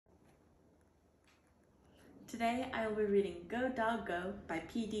Today I will be reading Go Dog Go by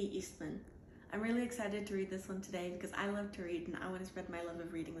P.D. Eastman. I'm really excited to read this one today because I love to read and I want to spread my love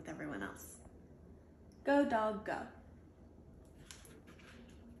of reading with everyone else. Go Dog Go.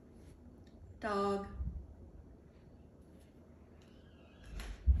 Dog.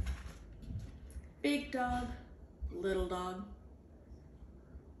 Big dog, little dog.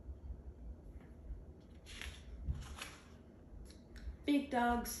 Big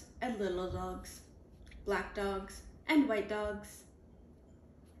dogs and little dogs. Black dogs and white dogs.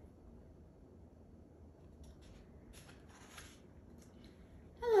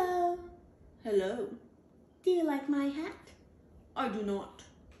 Hello. Hello. Do you like my hat? I do not.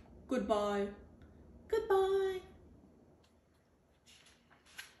 Goodbye. Goodbye.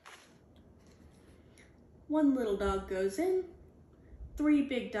 One little dog goes in, 3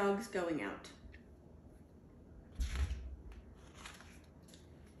 big dogs going out.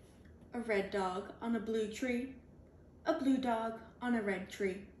 A red dog on a blue tree, a blue dog on a red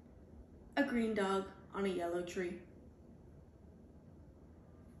tree, a green dog on a yellow tree.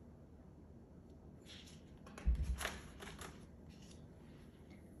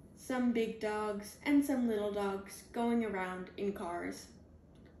 Some big dogs and some little dogs going around in cars.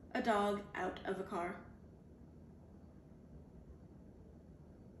 A dog out of a car.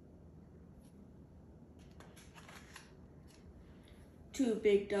 Two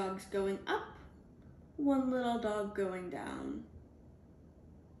big dogs going up, one little dog going down.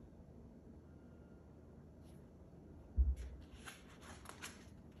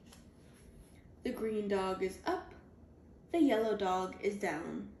 The green dog is up, the yellow dog is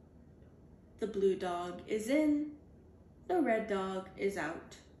down. The blue dog is in, the red dog is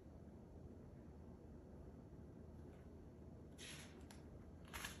out.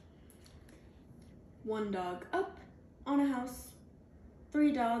 One dog up on a house,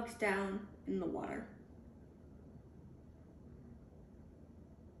 3 dogs down in the water.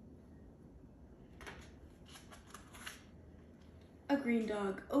 A green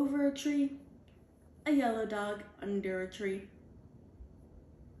dog over a tree, a yellow dog under a tree.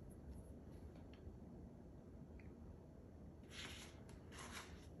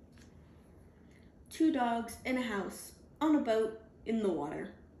 Two dogs in a house, on a boat in the water.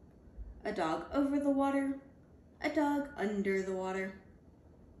 A dog over the water, a dog under the water.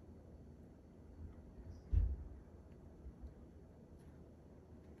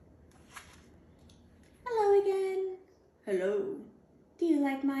 Hello again. Hello. Do you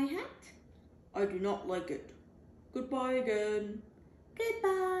like my hat? I do not like it. Goodbye again.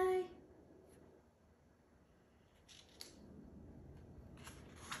 Goodbye.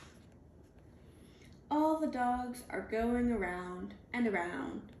 All the dogs are going around and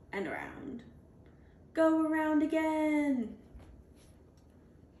around and around. Go around again.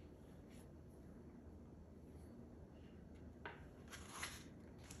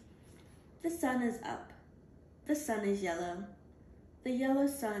 The sun is up. The sun is yellow. The yellow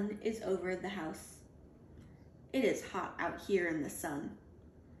sun is over the house. It is hot out here in the sun.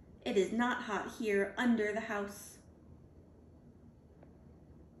 It is not hot here under the house.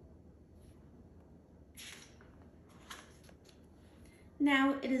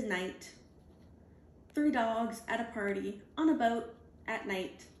 Now it is night. 3 dogs at a party on a boat at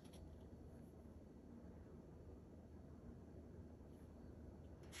night.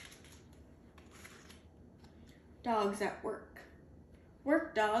 Dogs at work.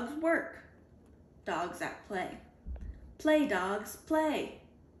 Work dogs work. Dogs at play. Play dogs play.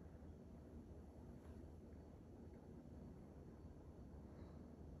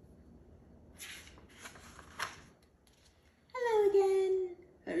 Hello again.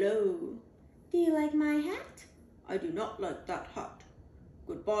 Hello. Do you like my hat? I do not like that hat.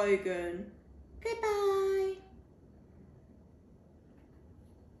 Goodbye again. Goodbye.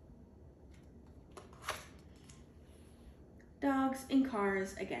 Dogs in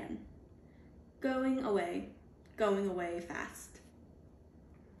cars again. Going away fast.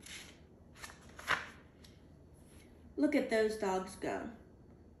 Look at those dogs go.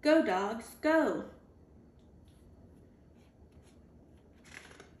 Go dogs, go.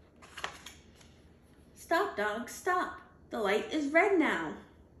 Stop dogs, stop. The light is red now.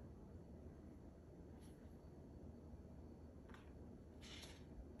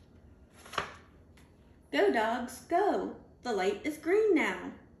 Go dogs, go. The light is green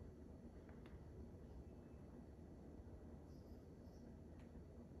now.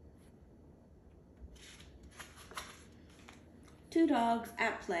 Two dogs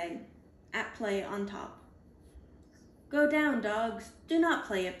at play on top. Go down, dogs. Do not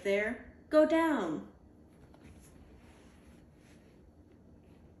play up there. Go down.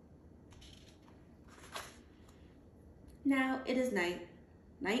 Now it is night.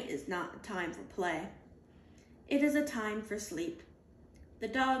 Night is not a time for play. It is a time for sleep. The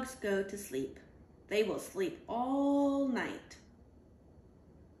dogs go to sleep. They will sleep all night.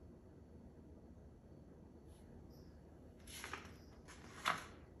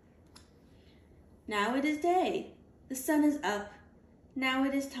 Now it is day. The sun is up. Now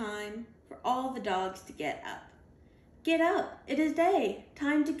it is time for all the dogs to get up. Get up, it is day.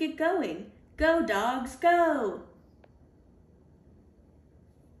 Time to get going. Go, dogs, go!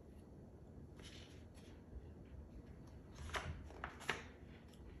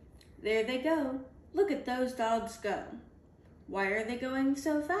 There they go. Look at those dogs go. Why are they going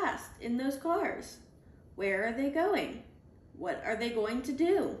so fast in those cars? Where are they going? What are they going to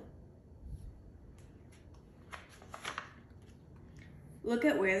do? Look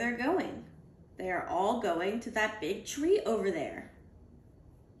at where they're going. They are all going to that big tree over there.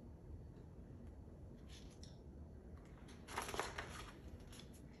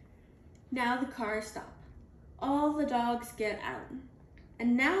 Now the cars stop. All the dogs get out.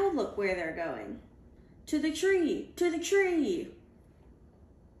 And now look where they're going. To the tree, to the tree.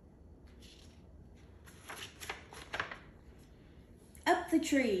 Up the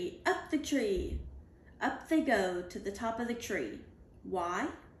tree, up the tree. Up they go to the top of the tree. Why?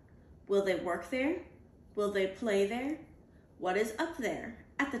 Will they work there? Will they play there? What is up there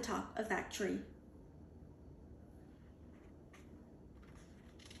at the top of that tree?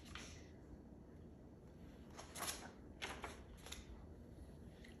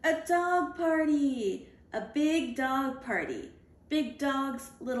 A dog party! A big dog party. Big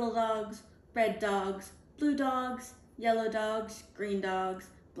dogs, little dogs, red dogs, blue dogs, yellow dogs, green dogs,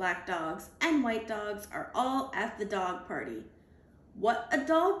 black dogs, and white dogs are all at the dog party. What a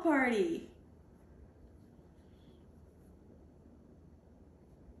dog party!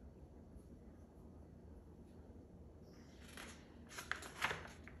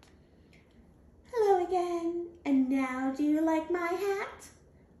 Hello again. And now, do you like my hat?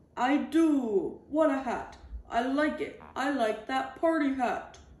 I do. What a hat. I like it. I like that party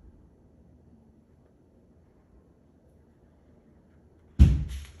hat.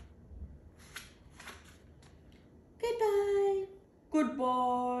 Goodbye.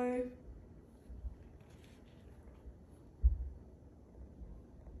 Goodbye.